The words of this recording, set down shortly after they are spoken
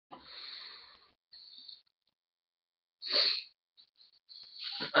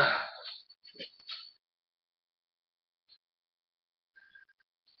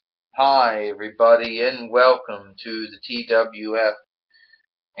Hi, everybody, and welcome to the TWF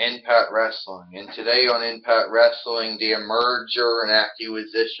Impact Wrestling. And today on Impact Wrestling, the merger and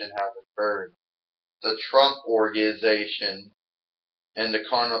acquisition has occurred. The Trump Organization and the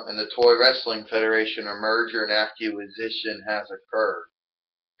Toy Wrestling Federation, a merger and acquisition has occurred.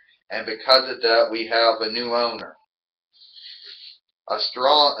 And because of that, we have a new owner. A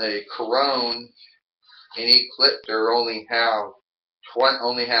Corone and Ecliptor only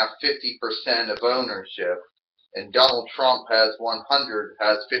have 50% of ownership, and Donald Trump has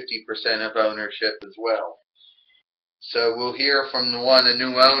 50% of ownership as well. So we'll hear from one of the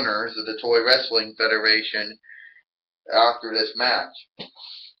new owners of the Toy Wrestling Federation after this match.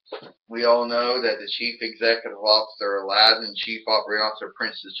 We all know that the Chief Executive Officer Aladdin, Chief Operating Officer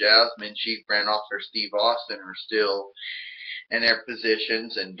Princess Jasmine, Chief Brand Officer Steve Austin are still in their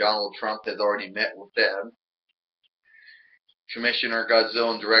positions, and Donald Trump has already met with them. Commissioner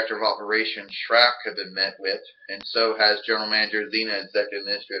Godzilla and Director of Operations Shrak have been met with, and so has General Manager Xena and Executive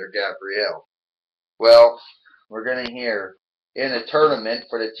Administrator Gabrielle. Well, we're going to hear in a tournament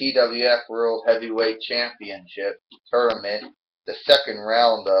for the TWF World Heavyweight Championship tournament, the second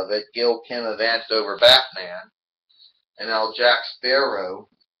round of it, Gail Kim advanced over Batman, and now Jack Sparrow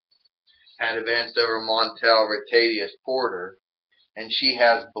had advanced over Montel Retadius Porter, and she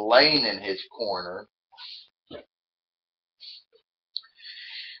has Blaine in his corner.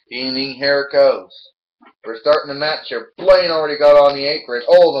 And here it goes. We're starting the match here. Blaine already got on the apron.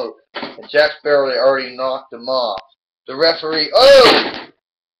 Oh, and Jack Sparrow already knocked him off. The referee, oh!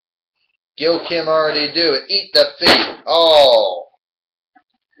 Gil Kim already do it. Eat the feet. Oh!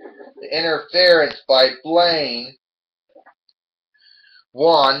 The interference by Blaine.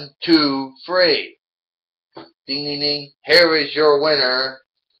 1, 2, 3. Ding, ding, ding. Here is your winner.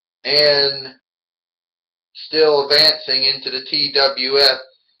 And still advancing into the TWF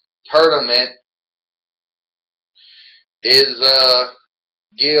tournament is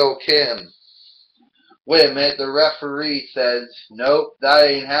Gail Kim. Wait a minute, the referee says, nope, that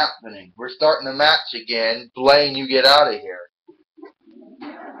ain't happening. We're starting the match again. Blaine, you get out of here.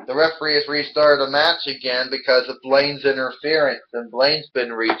 The referee has restarted the match again because of Blaine's interference, and Blaine's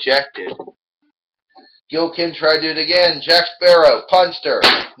been rejected. Gail Kim tried to do it again. Jack Sparrow punched her,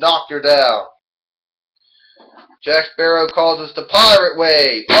 knocked her down. Jack Sparrow calls us the Pirate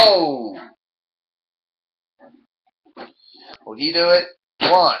Wave. Oh! Will he do it?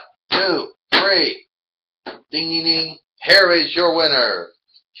 1, 2, 3. Ding, ding, ding. Here is your winner,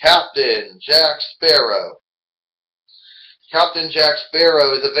 Captain Jack Sparrow. Captain Jack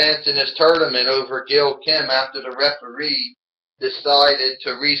Sparrow is advancing this tournament over Gail Kim after the referee decided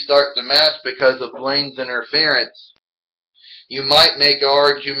to restart the match because of Blaine's interference. You might make the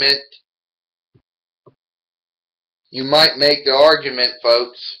argument,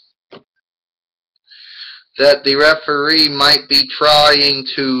 folks, that the referee might be trying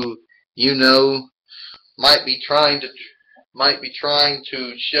to, might be trying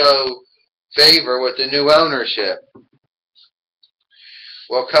to show favor with the new ownership.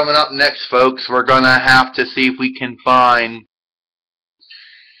 Well, coming up next, folks, we're going to have to see if we can find...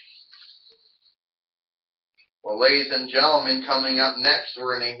 Well, ladies and gentlemen, coming up next,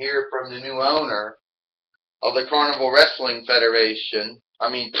 we're going to hear from the new owner of the Carnival Wrestling Federation. My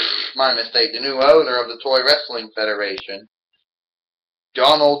mistake. The new owner of the Toy Wrestling Federation,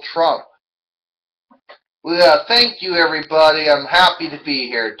 Donald Trump. Well, thank you, everybody. I'm happy to be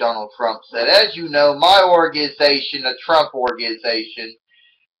here, Donald Trump said. As you know, my organization, the Trump Organization,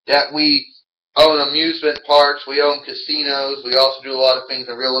 that we own amusement parks, we own casinos, we also do a lot of things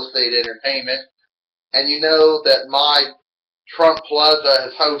in real estate entertainment. And you know that my Trump Plaza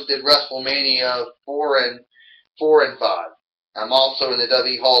has hosted WrestleMania 4 and 5. I'm also in the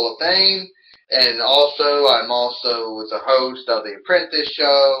W Hall of Fame, and also I'm was a host of The Apprentice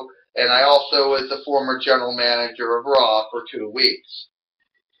Show, and I also was the former general manager of Raw for 2 weeks.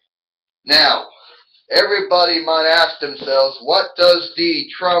 Now, everybody might ask themselves, what does the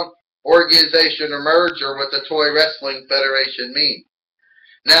Trump Organization or merger with the Toy Wrestling Federation mean?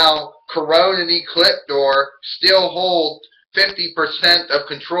 Now, Corone and Ecliptor still hold 50% of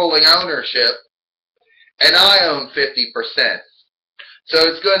controlling ownership, and I own 50%. So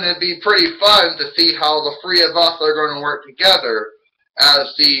it's going to be pretty fun to see how the three of us are going to work together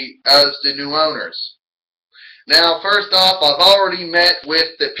as the new owners. Now, first off, I've already met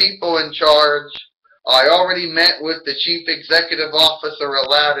with the people in charge. I already met with the Chief Executive Officer,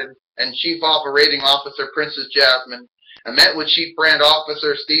 Aladdin, and Chief Operating Officer, Princess Jasmine. I met with Chief Brand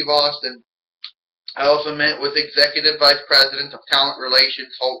Officer, Steve Austin. I also met with Executive Vice President of Talent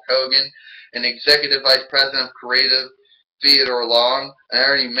Relations, Hulk Hogan, and Executive Vice President of Creative, Theodore Long. I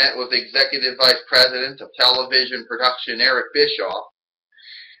already met with Executive Vice President of Television Production, Eric Bischoff.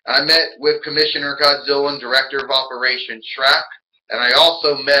 I met with Commissioner Godzilla and Director of Operations, Shrek. And I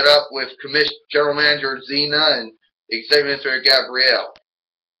also met up with General Manager Xena and Executive Administrator Gabrielle.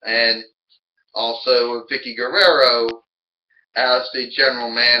 And also Vicky Guerrero as the General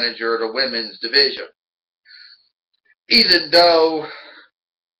Manager of the Women's Division. Even though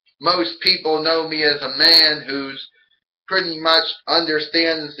most people know me as a man who's pretty much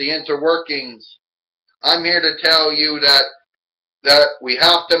understands the interworkings, I'm here to tell you that we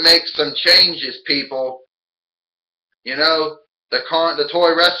have to make some changes, people. You know, the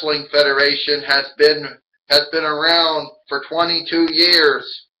Toy Wrestling Federation has been around for 22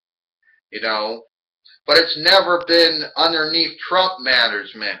 years, you know, but it's never been underneath Trump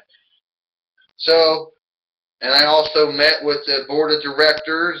management. So, and I also met with the board of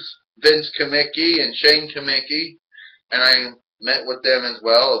directors, Vince Kamicki and Shane Kamicki, and I met with them as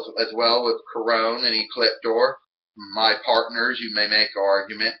well with Corone and Ecliptor, my partners, you may make an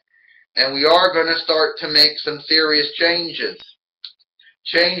argument. And we are going to start to make some serious changes.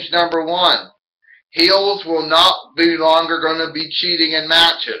 Change number 1. Heels will not be longer going to be cheating in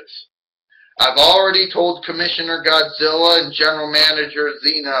matches. I've already told Commissioner Godzilla and General Manager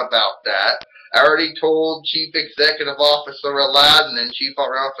Xena about that. I already told Chief Executive Officer Aladdin and Chief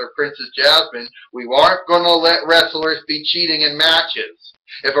Officer Princess Jasmine we aren't going to let wrestlers be cheating in matches.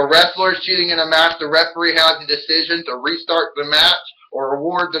 If a wrestler is cheating in a match, the referee has the decision to restart the match or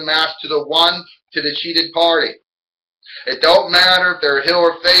award the match to the cheated party. It don't matter if they're heel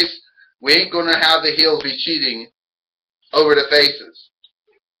or face, we ain't going to have the heels be cheating over the faces.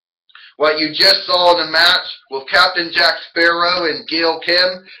 What you just saw in the match with Captain Jack Sparrow and Gail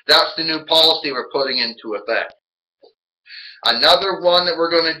Kim, that's the new policy we're putting into effect. Another one that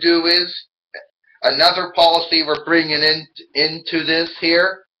we're going to do is, another policy we're bringing into this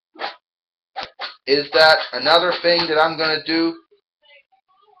here, is that another thing that I'm going to do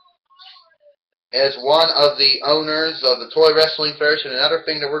as one of the owners of the Toy Wrestling Federation, another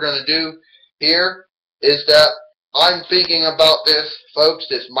thing that we're going to do here is that I'm thinking about this, folks.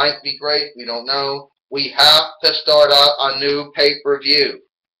 This might be great. We don't know. We have to start out a new pay-per-view.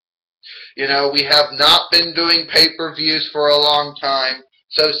 You know, we have not been doing pay-per-views for a long time.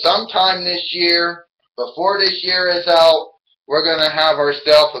 So sometime this year, before this year is out, we're going to have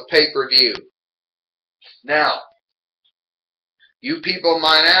ourselves a pay-per-view. Now, you people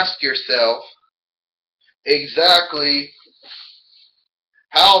might ask yourself, exactly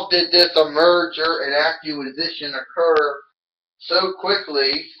how did this merger and acquisition occur so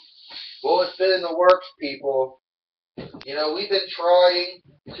quickly? Well, it's been in the works, people. You know, we've been trying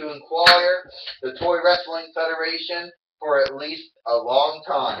to inquire the Toy Wrestling Federation for at least a long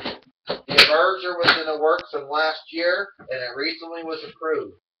time. The merger was in the works of last year, and it recently was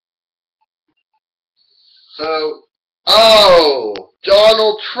approved. So, oh,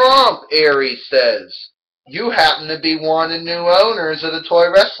 Donald Trump, Aries says. You happen to be one of the new owners of the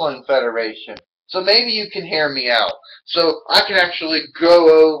Toy Wrestling Federation. So maybe you can hear me out. So I can actually go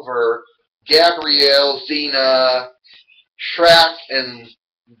over Gabrielle, Xena, Shrek, and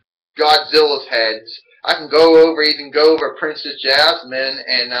Godzilla's heads. I can even go over Princess Jasmine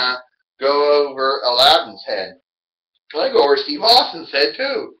and go over Aladdin's head. I can go over Steve Austin's head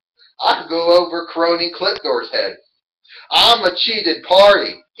too. I can go over Crony Clipdore's head. I'm a cheated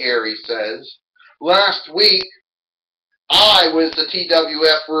party, Aries says. Last week, I was the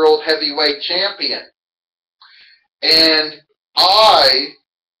TWF World Heavyweight Champion. And I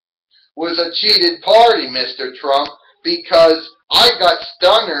was a cheated party, Mr. Trump, because I got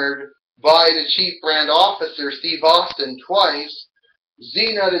stunnered by the Chief Brand Officer, Steve Austin, twice.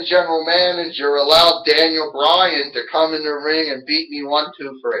 Xena, the General Manager, allowed Daniel Bryan to come in the ring and beat me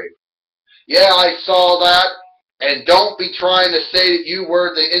 1-2-3. Yeah, I saw that. And don't be trying to say that you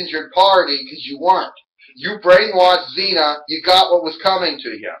were the injured party, because you weren't. You brainwashed Xena. You got what was coming to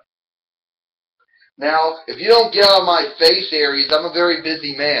you. Now, if you don't get out of my face, Aries, I'm a very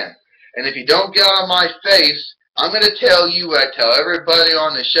busy man. And if you don't get out of my face, I'm going to tell you what I tell everybody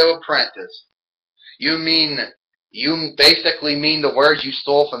on the show Apprentice. You basically mean the words you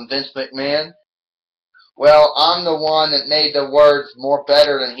stole from Vince McMahon? Well, I'm the one that made the words more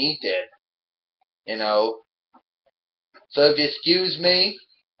better than he did. You know. So if you excuse me,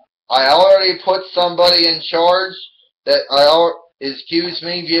 I already put somebody in charge excuse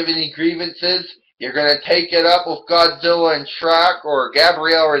me, if you have any grievances, you're going to take it up with Godzilla and Shrek or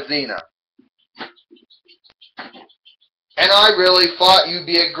Gabrielle or Xena. And I really thought you'd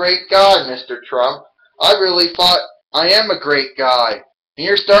be a great guy, Mr. Trump. I really thought I am a great guy. And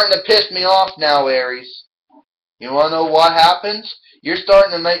you're starting to piss me off now, Aries. You want to know what happens? You're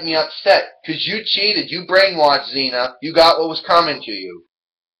starting to make me upset because you cheated. You brainwashed Xena. You got what was coming to you.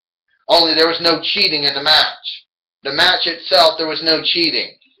 Only there was no cheating in the match. The match itself, there was no cheating.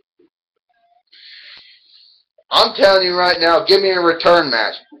 I'm telling you right now, give me a return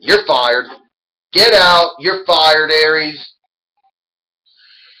match. You're fired. Get out. You're fired, Aries.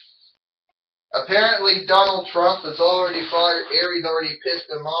 Apparently, Donald Trump is already fired. Aries already pissed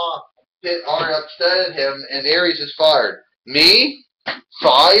him off. Already upset him, and Aries is fired. Me?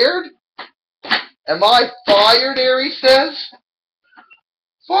 Fired? Am I fired, Aries says?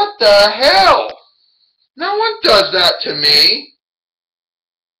 What the hell? No one does that to me.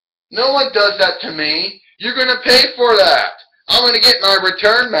 No one does that to me. You're going to pay for that. I'm going to get my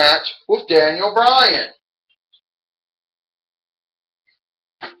return match with Daniel Bryan.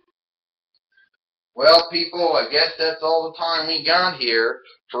 Well, people, I guess that's all the time we got here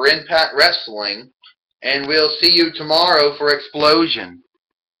for Impact Wrestling. And we'll see you tomorrow for Explosion.